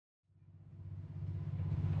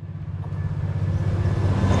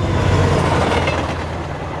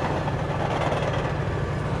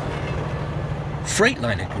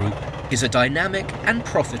Freightliner Group is a dynamic and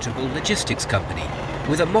profitable logistics company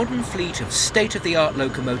with a modern fleet of state-of-the-art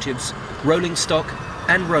locomotives, rolling stock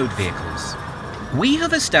and road vehicles. We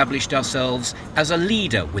have established ourselves as a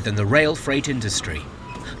leader within the rail freight industry,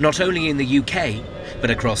 not only in the UK,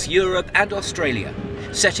 but across Europe and Australia,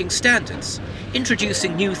 setting standards,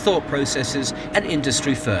 introducing new thought processes and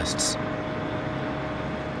industry firsts.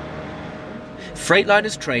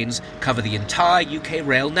 Freightliner's trains cover the entire UK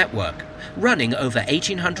rail network, running over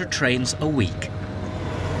 1,800 trains a week.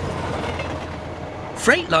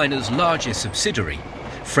 Freightliner's largest subsidiary,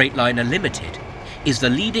 Freightliner Limited, is the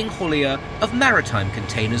leading haulier of maritime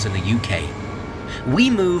containers in the UK. We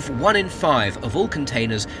move 1 in 5 of all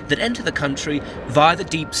containers that enter the country via the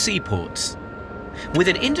deep sea ports. With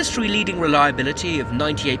an industry-leading reliability of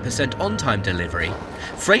 98% on-time delivery,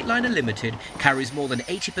 Freightliner Limited carries more than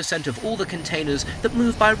 80% of all the containers that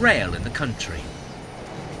move by rail in the country.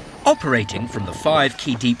 Operating from the 5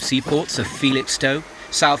 key deep sea ports of Felixstowe,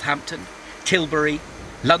 Southampton, Tilbury,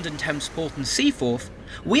 London Thames Port and Seaforth,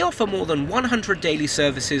 we offer more than 100 daily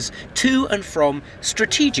services to and from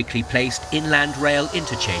strategically placed inland rail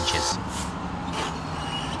interchanges.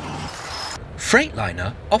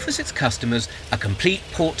 Freightliner offers its customers a complete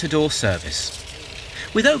port-to-door service.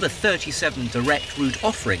 With over 37 direct route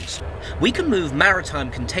offerings, we can move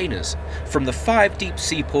maritime containers from the 5 deep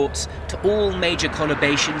sea ports to all major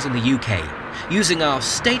conurbations in the UK, using our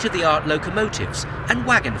state-of-the-art locomotives and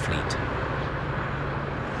wagon fleet.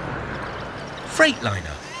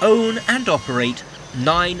 Freightliner own and operate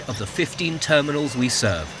 9 of the 15 terminals we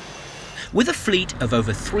serve. With a fleet of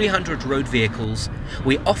over 300 road vehicles,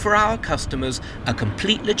 we offer our customers a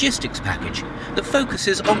complete logistics package that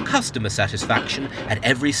focuses on customer satisfaction at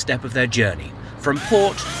every step of their journey, from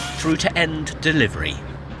port through to end delivery.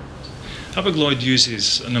 Hapag-Lloyd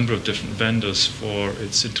uses a number of different vendors for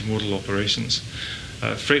its intermodal operations.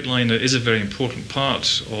 Freightliner is a very important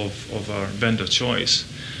part of our vendor choice,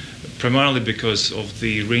 primarily because of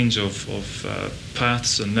the range of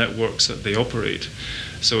paths and networks that they operate.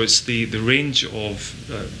 So it's the range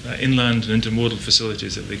of inland and intermodal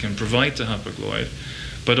facilities that they can provide to Hapag-Lloyd,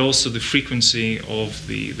 but also the frequency of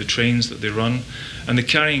the trains that they run and the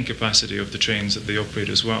carrying capacity of the trains that they operate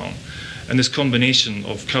as well. And this combination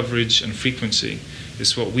of coverage and frequency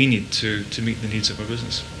is what we need to meet the needs of our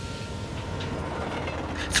business.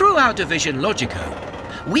 Through our division Logico,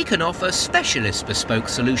 we can offer specialist bespoke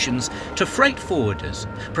solutions to freight forwarders,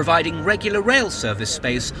 providing regular rail service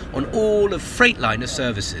space on all of Freightliner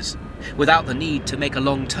services, without the need to make a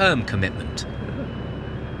long-term commitment.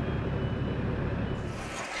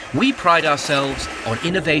 We pride ourselves on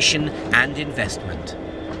innovation and investment.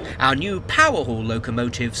 Our new Powerhaul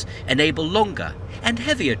locomotives enable longer and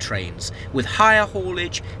heavier trains with higher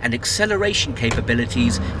haulage and acceleration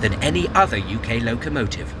capabilities than any other UK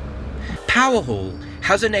locomotive. Powerhaul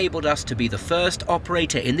has enabled us to be the first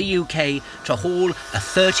operator in the UK to haul a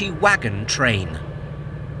 30-wagon train.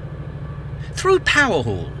 Through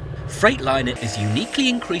Powerhaul, Freightliner is uniquely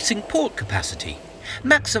increasing port capacity,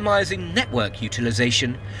 maximising network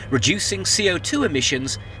utilisation, reducing CO2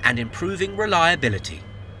 emissions and improving reliability.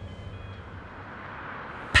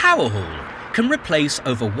 Powerhaul can replace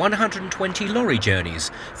over 120 lorry journeys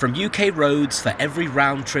from UK roads for every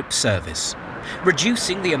round-trip service,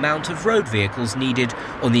 reducing the amount of road vehicles needed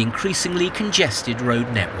on the increasingly congested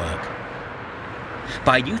road network.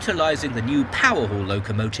 By utilising the new Powerhaul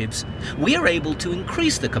locomotives, we are able to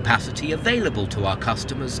increase the capacity available to our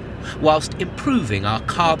customers whilst improving our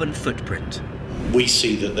carbon footprint. We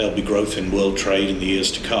see that there'll be growth in world trade in the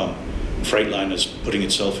years to come. Freightliner's putting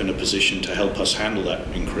itself in a position to help us handle that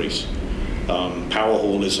increase.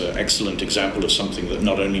 Powerhaul is an excellent example of something that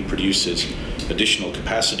not only produces additional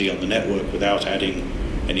capacity on the network without adding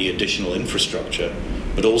any additional infrastructure,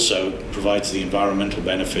 but also provides the environmental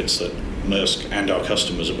benefits that Maersk and our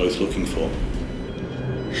customers are both looking for.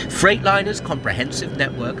 Freightliner's comprehensive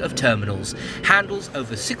network of terminals handles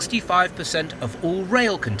over 65% of all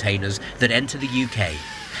rail containers that enter the UK,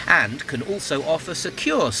 and can also offer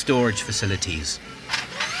secure storage facilities.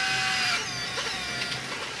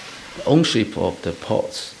 The ownership of the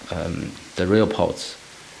ports, the rail ports,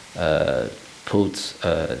 puts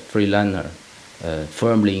Freightliner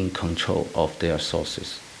firmly in control of their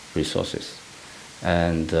resources.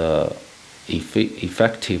 And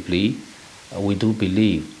effectively, we do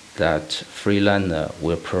believe that Freightliner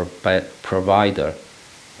will provide a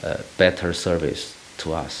better service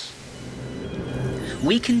to us.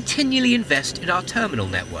 We continually invest in our terminal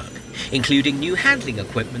network, including new handling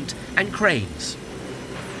equipment and cranes.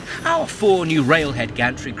 Our 4 new railhead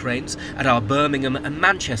gantry cranes at our Birmingham and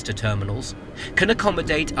Manchester terminals can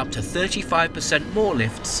accommodate up to 35% more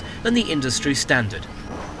lifts than the industry standard.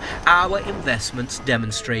 Our investments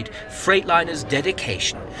demonstrate Freightliner's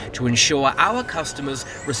dedication to ensure our customers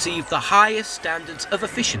receive the highest standards of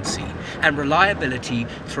efficiency and reliability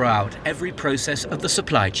throughout every process of the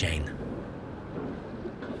supply chain.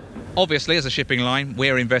 Obviously, as a shipping line,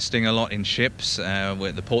 we're investing a lot in ships.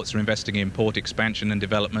 The ports are investing in port expansion and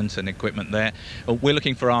development and equipment there. We're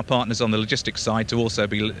looking for our partners on the logistics side to also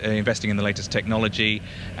be investing in the latest technology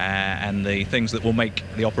and the things that will make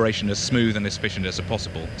the operation as smooth and as efficient as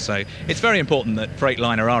possible. So it's very important that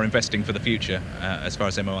Freightliner are investing for the future as far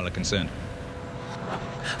as MOL are concerned.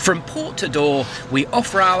 From port to door, we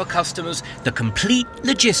offer our customers the complete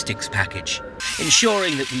logistics package,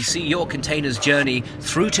 ensuring that we see your container's journey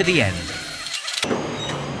through to the end.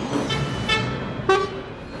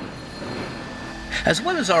 As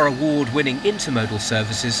well as our award-winning intermodal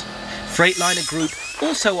services, Freightliner Group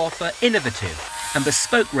also offer innovative and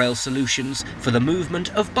bespoke rail solutions for the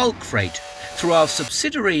movement of bulk freight through our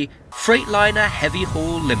subsidiary Freightliner Heavy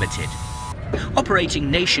Haul Limited.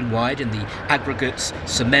 Operating nationwide in the aggregates,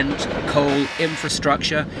 cement, coal,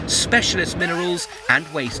 infrastructure, specialist minerals and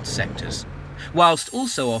waste sectors, whilst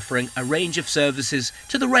also offering a range of services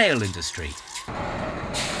to the rail industry.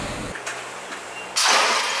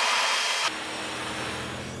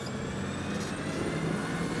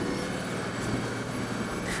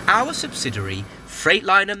 Our subsidiary,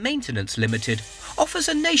 Freightliner Maintenance Limited, offers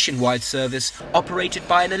a nationwide service operated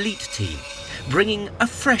by an elite team, bringing a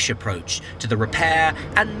fresh approach to the repair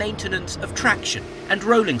and maintenance of traction and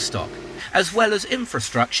rolling stock, as well as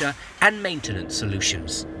infrastructure and maintenance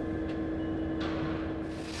solutions.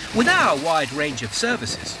 With our wide range of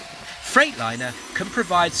services, Freightliner can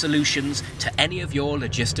provide solutions to any of your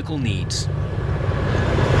logistical needs.